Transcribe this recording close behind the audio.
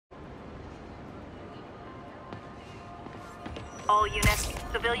All units,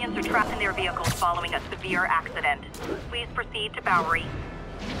 civilians are trapped in their vehicles following a severe accident. Please proceed to Bowery.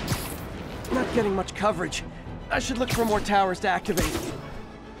 Not getting much coverage. I should look for more towers to activate.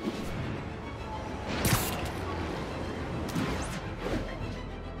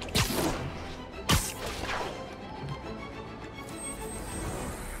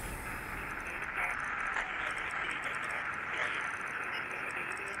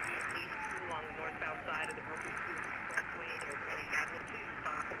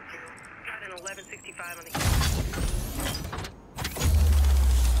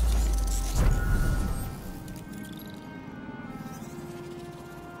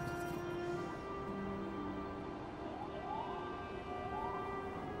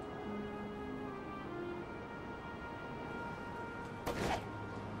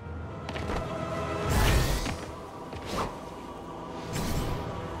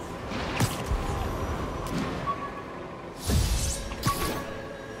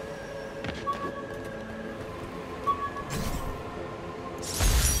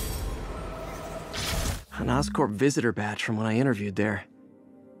 An Oscorp visitor badge from when I interviewed there.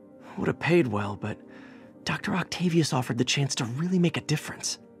 Would have paid well, but Dr. Octavius offered the chance to really make a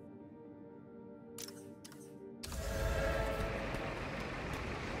difference.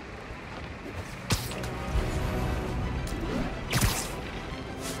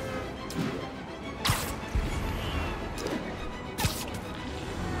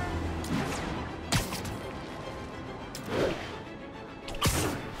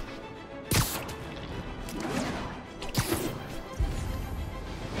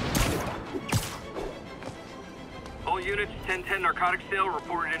 Units, 1010 narcotic sale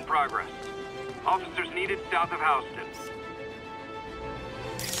reported in progress. Officers needed south of Houston.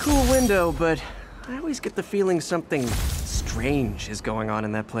 Cool window, but I always get the feeling something strange is going on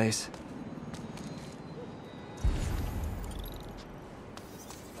in that place.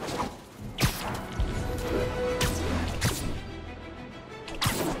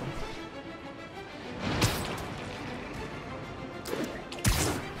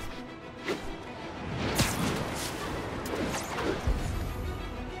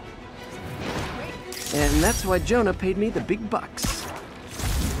 And that's why Jonah paid me the big bucks.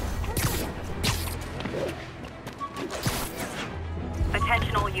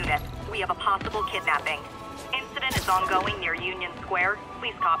 Attention all units. We have a possible kidnapping. Incident is ongoing near Union Square.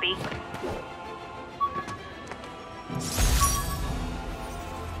 Please copy.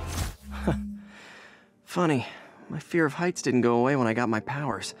 Funny. My fear of heights didn't go away when I got my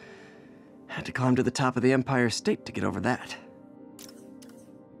powers. Had to climb to the top of the Empire State to get over that.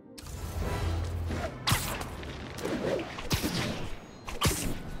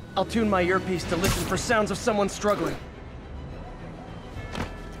 I'll tune my earpiece to listen for sounds of someone struggling.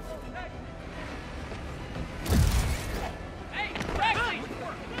 Hey, taxi!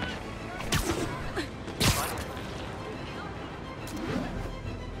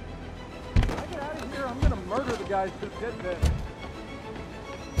 When I get out of here, I'm gonna murder the guys who did this.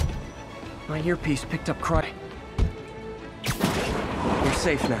 My earpiece picked up cry. You're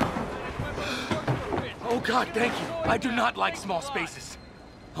safe now. Oh God, thank you. I do not like small spaces.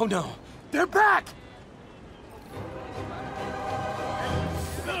 Oh no, they're back!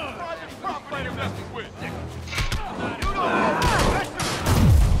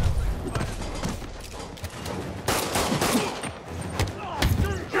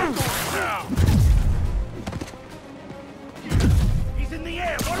 He's in the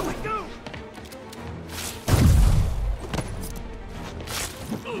air, what do we do?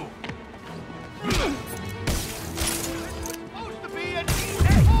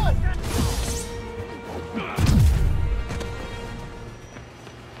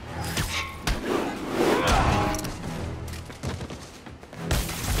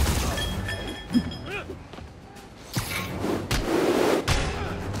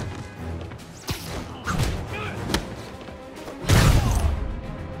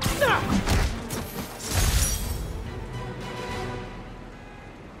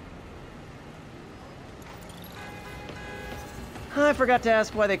 I forgot to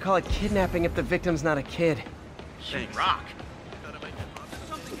ask why they call it kidnapping if the victim's not a kid. Hey, rock.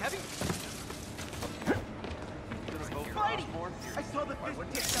 Something heavy? I saw the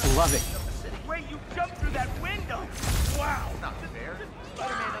fist Love it. way you jumped through that window. Wow. Not fair.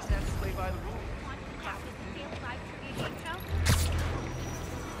 Spider-Man doesn't have to play by the rules.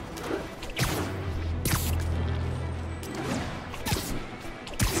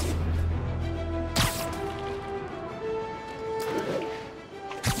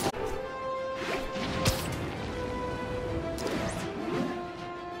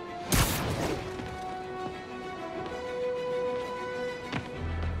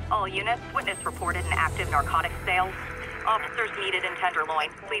 All units, witness reported an active narcotics sale. Officers needed in Tenderloin.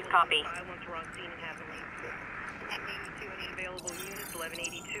 Please copy. Violence were on scene and have released. 82 any available units,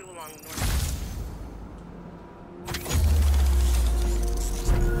 1182 along the north.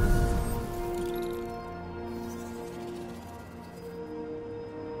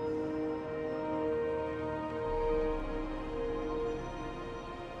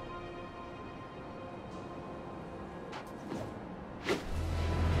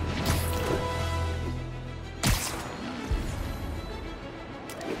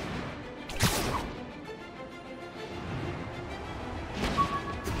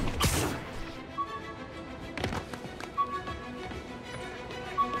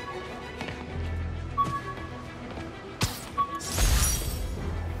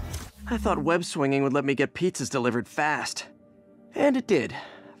 I thought web swinging would let me get pizzas delivered fast. And it did.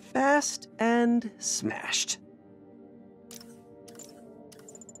 Fast and smashed.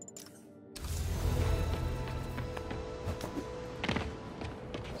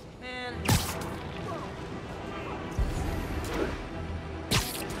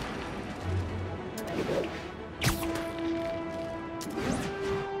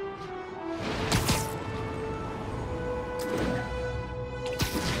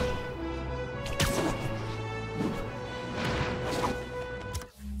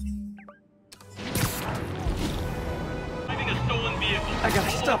 I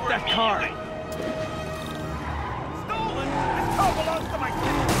gotta stop that car. Stolen? This car belongs to my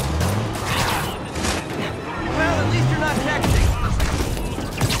city. Well, at least you're not texting.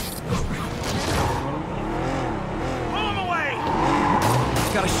 Pull him away!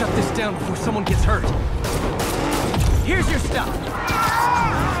 Gotta shut this down before someone gets hurt. Here's your stuff.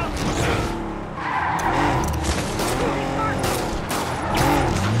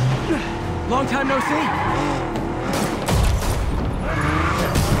 Long time no see.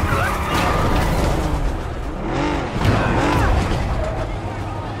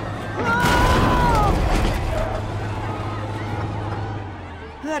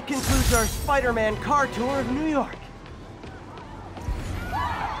 That concludes our Spider-Man car tour of New York.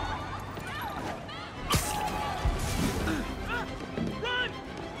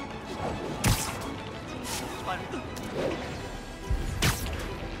 Run!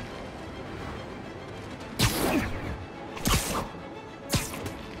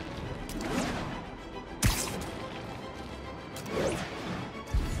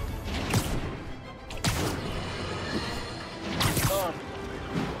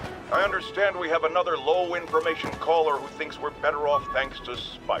 I understand we have another low-information caller who thinks we're better off thanks to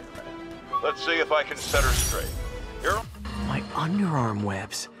Spider-Man. Let's see if I can set her straight. Here? My underarm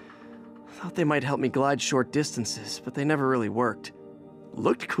webs. Thought they might help me glide short distances, but they never really worked.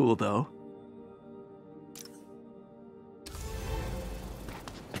 Looked cool, though.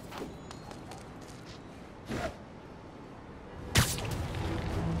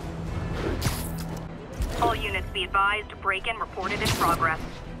 All units be advised, break-in reported in progress.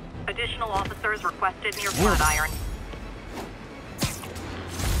 Additional officers requested near Flatiron.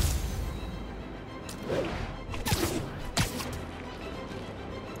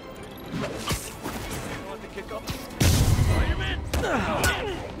 Want to kick up? Spider-Man? I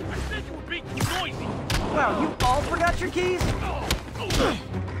said you were being noisy. Wow, you all forgot your keys?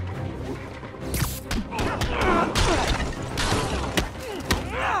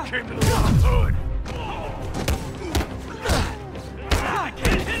 Came to the wrong hood. I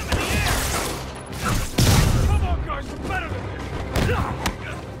can't hit him in the air. Come on, guys, we're better than this.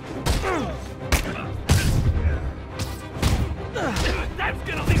 That's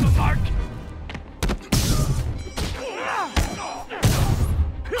gonna leave a mark.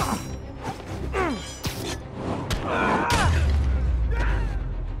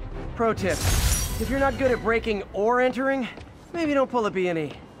 Pro tip, if you're not good at breaking or entering, maybe don't pull a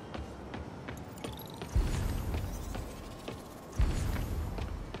B&E.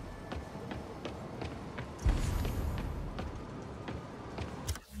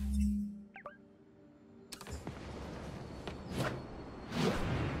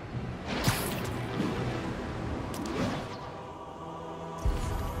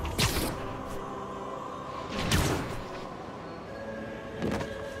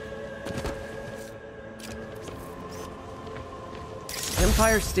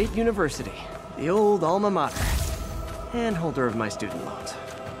 Empire State University, the old alma mater, and holder of my student loans.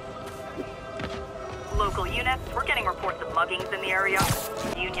 Local units, we're getting reports of muggings in the area.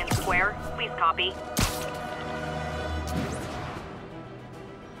 Union Square, please copy.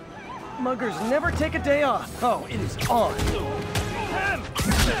 Muggers never take a day off. Oh, it is on.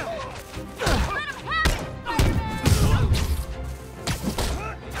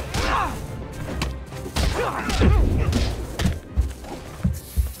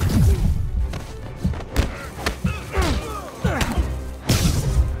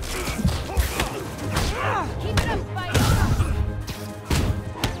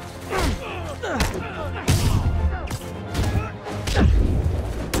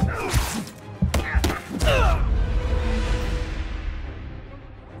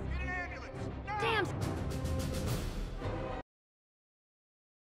 Damn!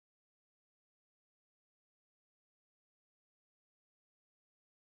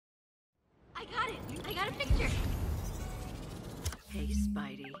 I got it! I got a picture! Hey,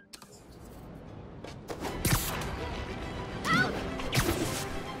 Spidey. Out!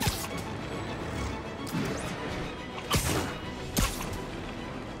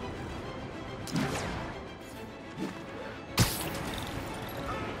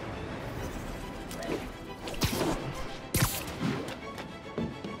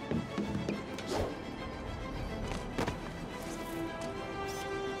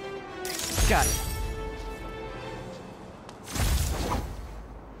 Got it.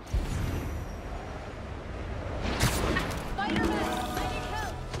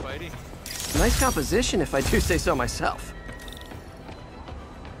 Spidey? Nice composition, if I do say so myself.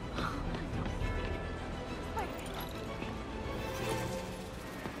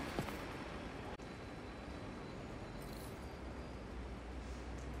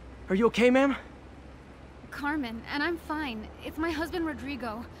 Are you okay, ma'am? Carmen, and I'm fine. It's my husband,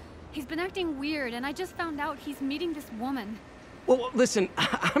 Rodrigo. He's been acting weird, and I just found out he's meeting this woman. Well, listen,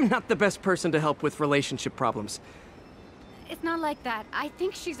 I'm not the best person to help with relationship problems. It's not like that. I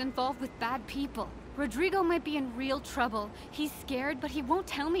think she's involved with bad people. Rodrigo might be in real trouble. He's scared, but he won't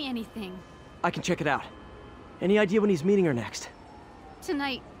tell me anything. I can check it out. Any idea when he's meeting her next?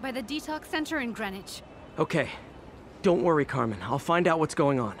 Tonight, by the detox center in Greenwich. Okay. Don't worry, Carmen. I'll find out what's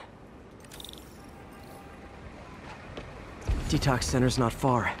going on. Detox center's not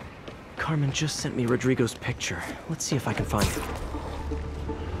far. Carmen just sent me Rodrigo's picture. Let's see if I can find it.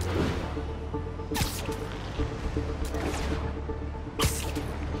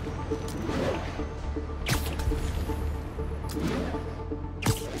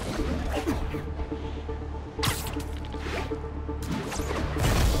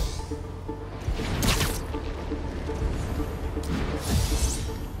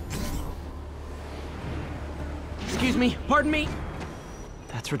 Excuse me, pardon me.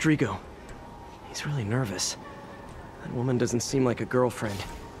 That's Rodrigo. He's really nervous. That woman doesn't seem like a girlfriend.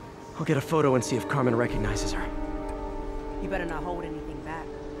 I'll get a photo and see if Carmen recognizes her. You better not hold anything back.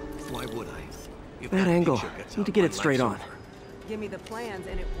 Why would I? If That angle. picture gets Need out, to get my it straight life's on. over. Give me the plans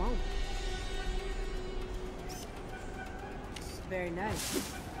and it won't. Very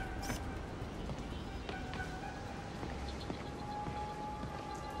nice.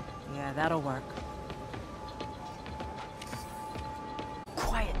 Yeah, that'll work.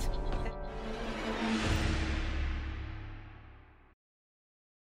 Quiet.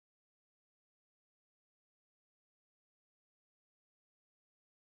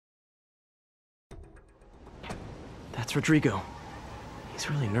 That's Rodrigo. He's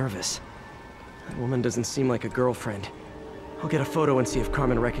really nervous. That woman doesn't seem like a girlfriend. I'll get a photo and see if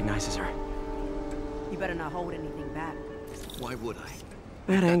Carmen recognizes her. You better not hold anything back. Why would I?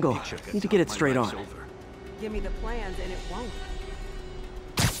 That angle. picture gets Need to get out, it my straight life's on. over. Give me the plans and it won't.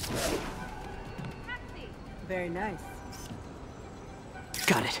 Very nice.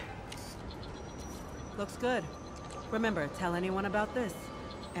 Got it. Looks good. Remember, tell anyone about this,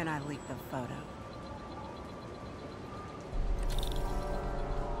 and I leak the photo.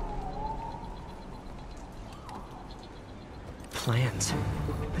 Plans.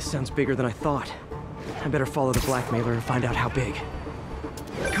 This sounds bigger than I thought. I better follow the blackmailer and find out how big.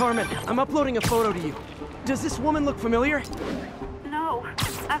 Carmen, I'm uploading a photo to you. Does this woman look familiar? No,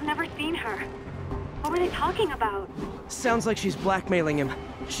 I've never seen her. What were they talking about? Sounds like she's blackmailing him.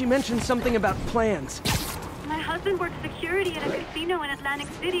 She mentioned something about plans. My husband works security at a casino in Atlantic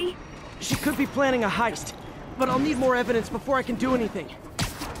City. She could be planning a heist, but I'll need more evidence before I can do anything.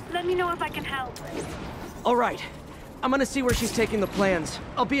 Let me know if I can help. All right. I'm gonna see where she's taking the plans.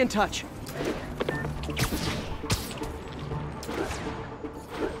 I'll be in touch.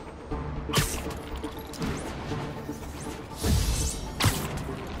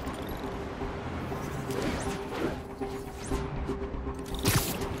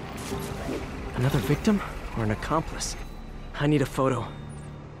 Another victim or an accomplice? I need a photo.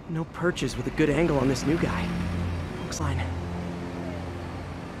 No perches with a good angle on this new guy. Looks fine.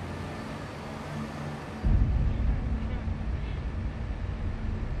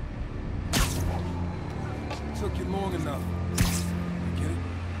 Took you long enough. You get it?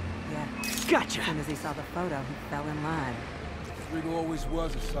 Yeah. Gotcha! As soon as he saw the photo, he fell in line. Rodrigo always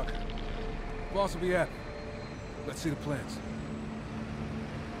was a sucker. Boss will be happy. Let's see the plans.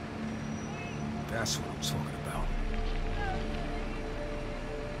 That's what I'm talking about.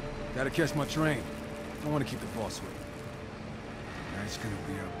 Gotta catch my train. I want to keep the boss with me. That's gonna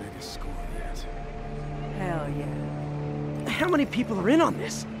be our biggest score yet. Hell yeah. How many people are in on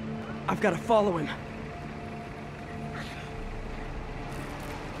this? I've got to follow him.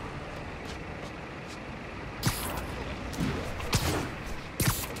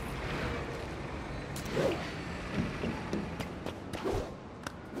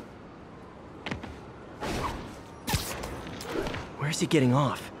 Where's he getting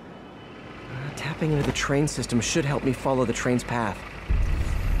off? Tapping into the train system should help me follow the train's path.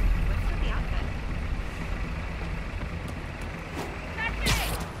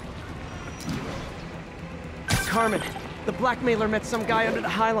 Carmen, the blackmailer met some guy under the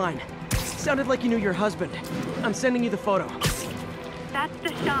High Line. Sounded like you knew your husband. I'm sending you the photo. That's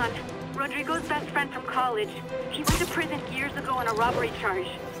Deshaun, Rodrigo's best friend from college. He went to prison years ago on a robbery charge.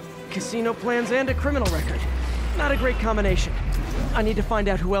 Casino plans and a criminal record. Not a great combination. I need to find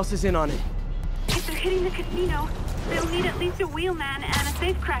out who else is in on it. If they're hitting the casino, they'll need at least a wheelman and a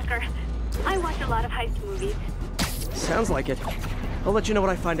safecracker. I watch a lot of heist movies. Sounds like it. I'll let you know what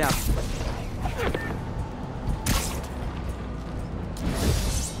I find out.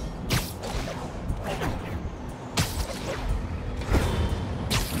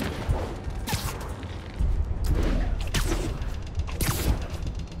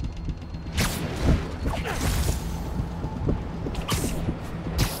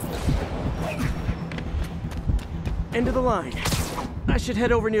 End of the line. I should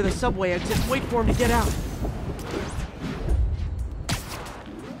head over near the subway exit, wait for him to get out.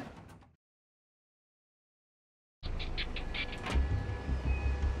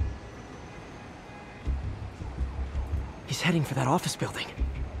 He's heading for that office building.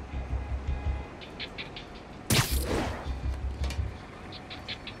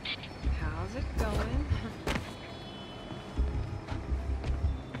 How's it going?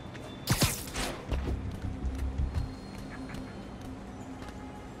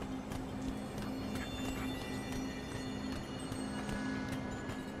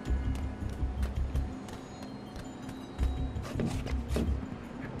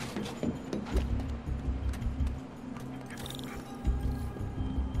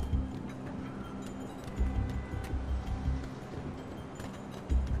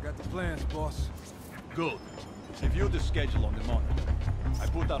 Plans, boss. Good. Review the schedule on the monitor. I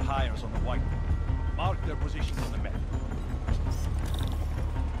put our hires on the whiteboard. Mark their positions on the map.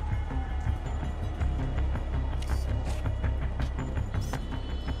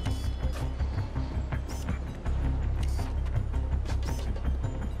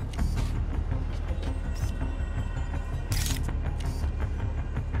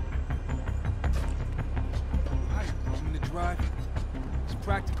 Hi, I'm in the drive.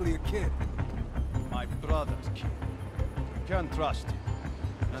 Practically a kid. My brother's kid. Can't trust him.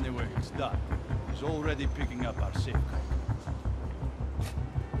 Anyway, it's done. He's already picking up our safecracker.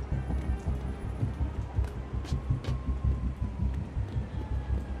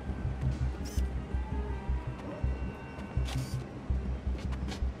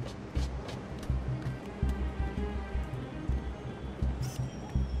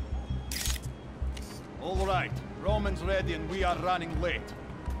 All right. Roman's ready and we are running late.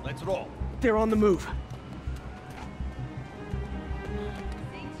 Let's roll. They're on the move.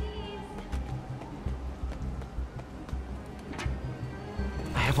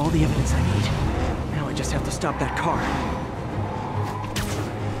 I have all the evidence I need. Now I just have to stop that car.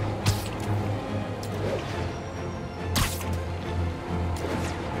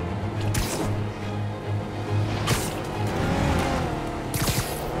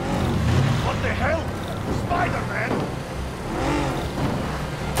 What the hell? Spider-Man!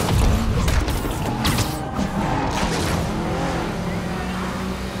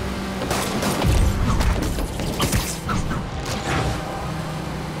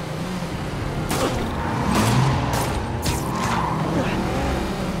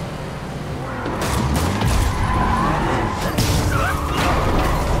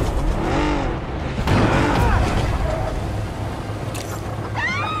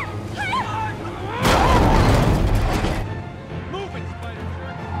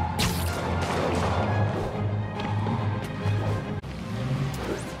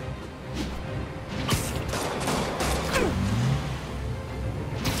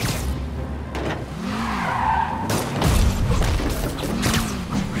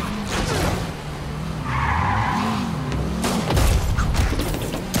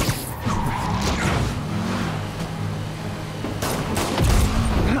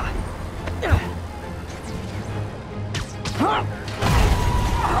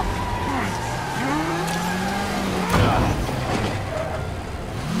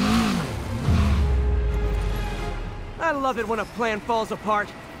 I love it when a plan falls apart.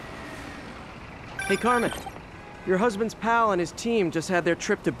 Hey, Carmen. Your husband's pal and his team just had their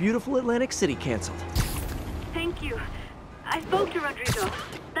trip to beautiful Atlantic City canceled. Thank you. I spoke to Rodrigo.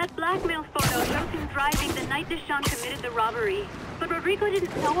 That blackmail photo shows him driving the night Deshawn committed the robbery. But Rodrigo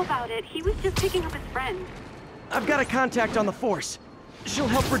didn't know about it. He was just picking up his friend. I've got a contact on the force. She'll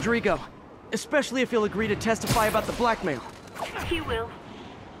help Rodrigo, especially if he'll agree to testify about the blackmail. He will.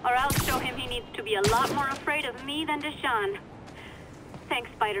 Or I'll show him he needs to be a lot more afraid of me than Deshawn. Thanks,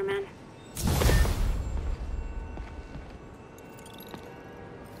 Spider-Man.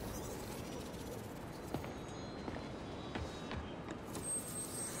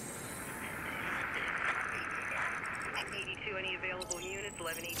 Any available units,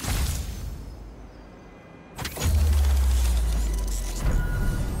 1180.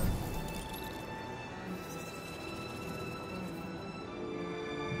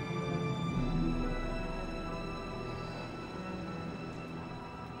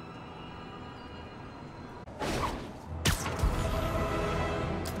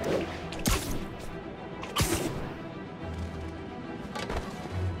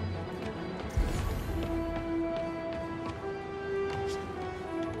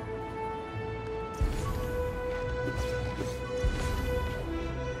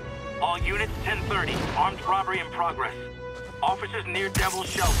 All units, 1030. Armed robbery in progress. Officers near Devil's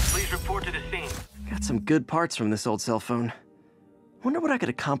Shelf, please report to the scene. Got some good parts from this old cell phone. Wonder what I could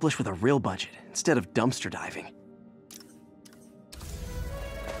accomplish with a real budget instead of dumpster diving.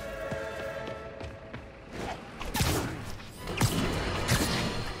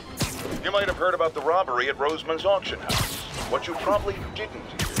 You might have heard about the robbery at Roseman's auction house. What you probably didn't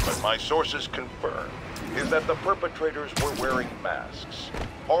hear, but my sources confirm, is that the perpetrators were wearing masks.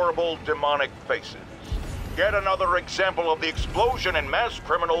 Horrible, demonic faces. Yet another example of the explosion in mass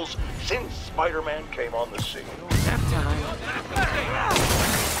criminals since Spider-Man came on the scene.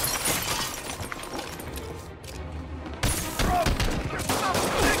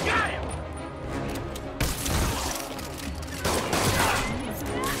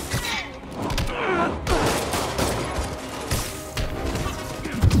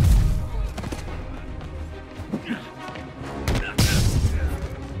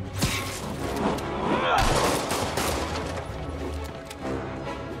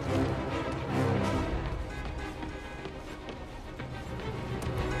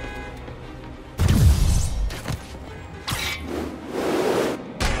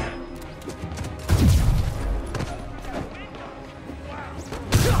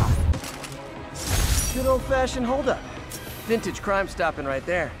 Good old-fashioned holdup. Vintage crime stopping right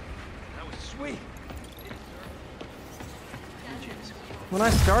there. That was sweet. When I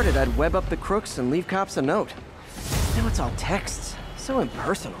started, I'd web up the crooks and leave cops a note. Now it's all texts. So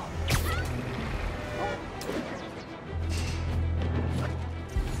impersonal.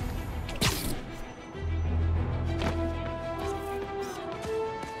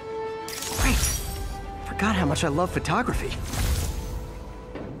 Great. Forgot how much I love photography.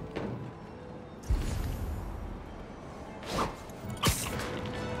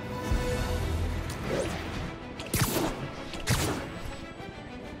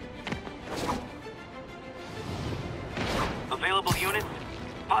 Available units?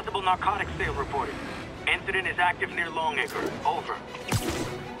 Possible narcotics sale reported. Incident is active near Longacre. Over.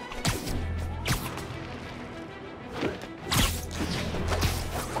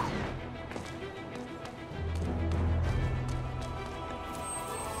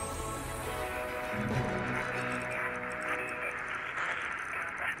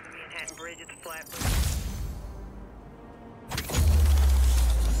 Manhattan Bridge at the Flatbridge.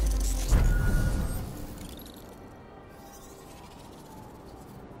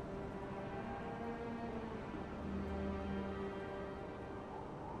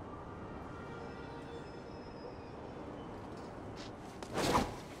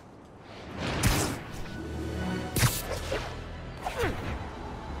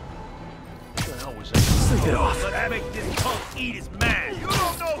 Sleep it off. Let's make this punk eat his man. You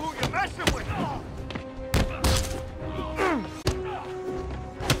don't know who you're messing with.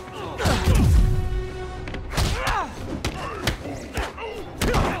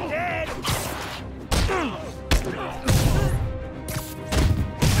 Dead.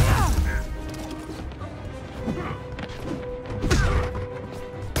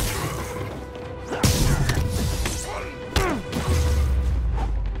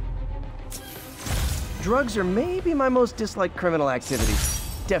 Drugs are maybe my most disliked criminal activity.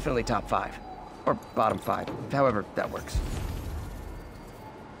 Definitely top 5. Or bottom 5, however that works.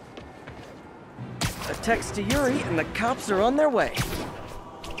 A text to Yuri and the cops are on their way.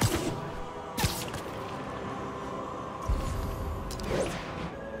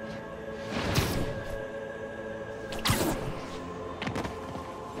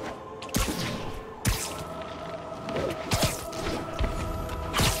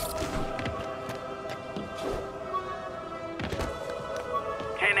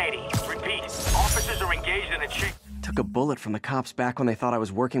 bullet from the cops back when they thought I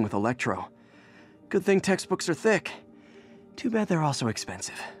was working with Electro. Good thing textbooks are thick. Too bad they're also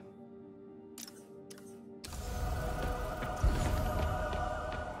expensive.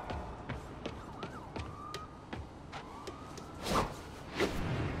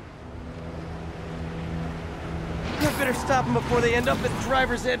 I better stop them before they end up as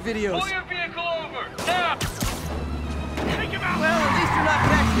driver's ed videos. Pull your vehicle over! Now! Take him out! Well, at least you're not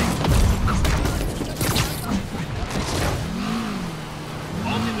texting.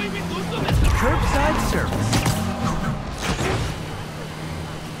 Only way we lose them is Curbside service.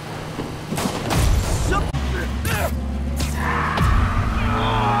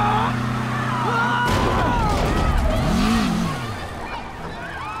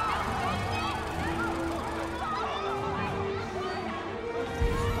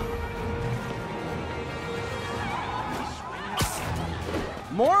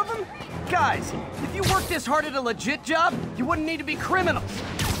 More of them? Guys, if you worked this hard at a legit job, you wouldn't need to be criminals.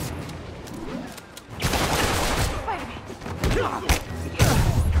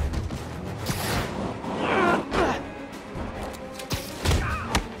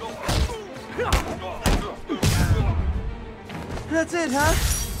 That's it, huh?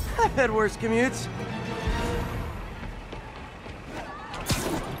 I've had worse commutes.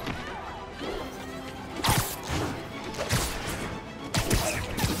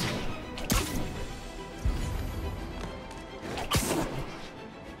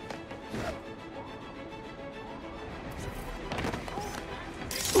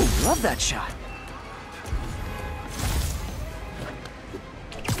 Ooh, love that shot.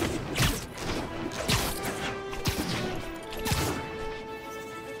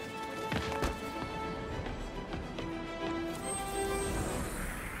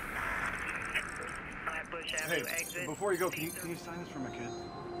 Hey, before you go, can you sign this for my kid?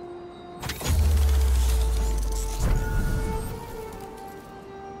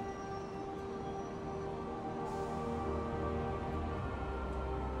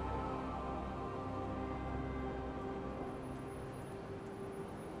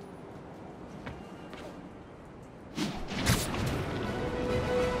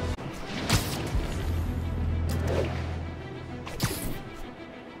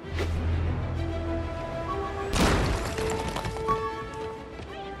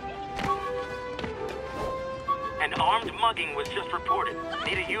 An armed mugging was just reported.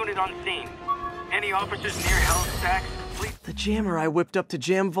 Need a unit on scene. Any officers near Hell's Stacks, please. The jammer I whipped up to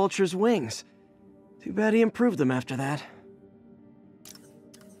jam Vulture's wings. Too bad he improved them after that.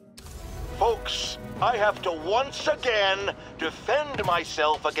 Folks, I have to once again defend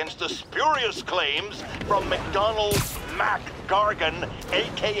myself against the spurious claims from McDonald Mac Gargan,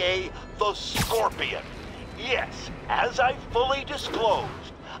 aka the Scorpion. Yes, as I fully disclosed,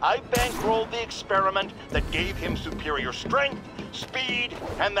 I bankrolled the experiment that gave him superior strength, speed,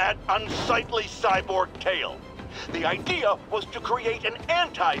 and that unsightly cyborg tail. The idea was to create an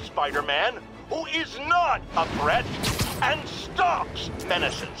anti-Spider-Man who is not a threat and stops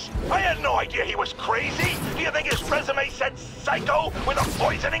menaces. I had no idea he was crazy. Do you think his resume said psycho with a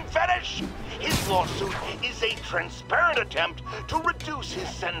poisoning fetish? His lawsuit is a transparent attempt to reduce his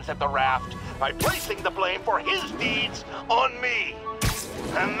sentence at the raft by placing the blame for his deeds on me.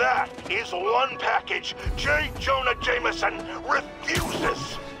 And that is one package J. Jonah Jameson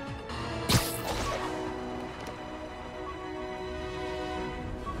refuses.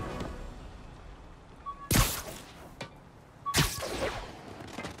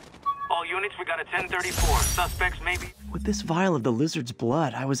 All units, we got a 1034. Suspects maybe. With this vial of the lizard's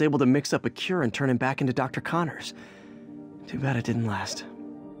blood, I was able to mix up a cure and turn him back into Dr. Connors. Too bad it didn't last.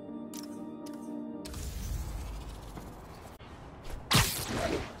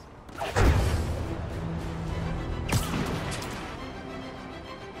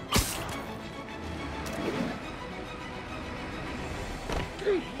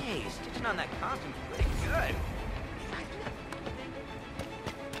 Hey, stitching on that costume's pretty good.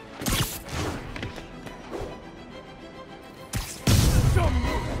 Don't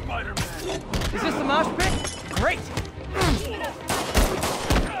move, Spider-Man! Is this the mosh pit? Great!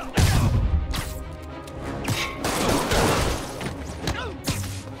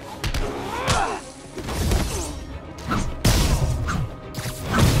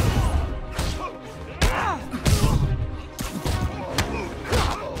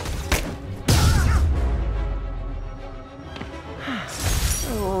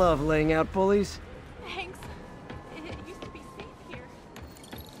 I love laying out bullies. Thanks. It used to be safe here.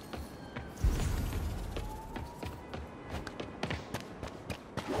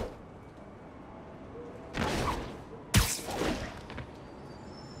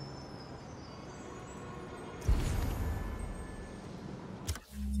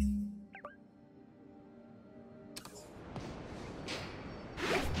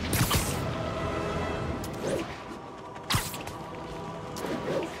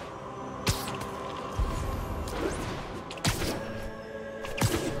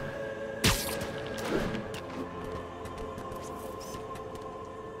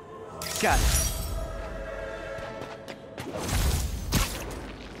 guy.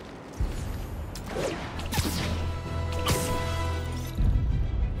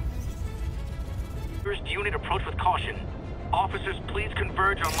 First unit, approach with caution. Officers, please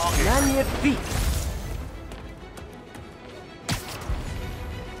converge on Long Acre. Magnifique.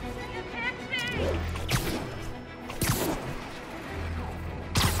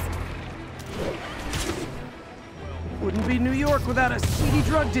 Wouldn't be New York without a seedy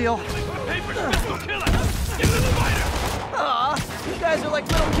drug deal. Aw, you guys are like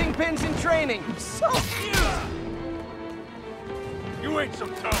little kingpins in training. So cute. You ain't so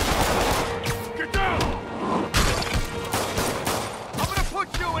tough. Get down! I'm gonna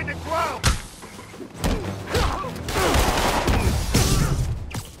put you in the ground!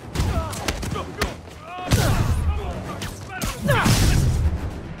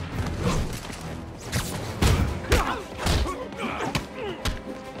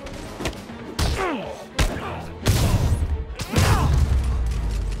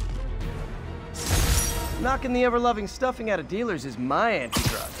 Knocking the ever-loving stuffing out of dealers is my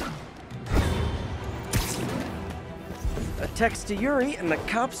anti-drug. A text to Yuri, and the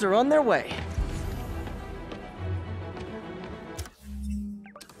cops are on their way.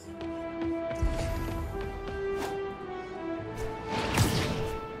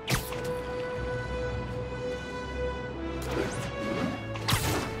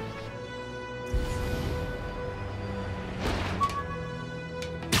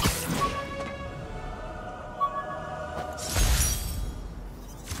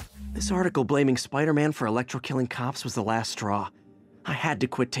 This article blaming Spider-Man for electro-killing cops was the last straw. I had to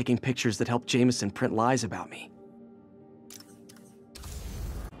quit taking pictures that helped Jameson print lies about me.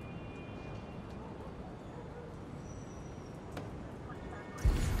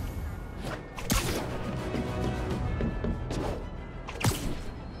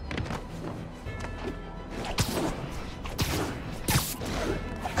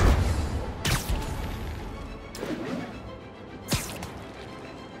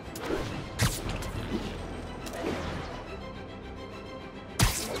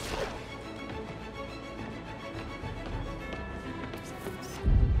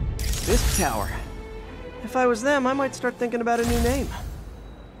 This tower. If I was them, I might start thinking about a new name.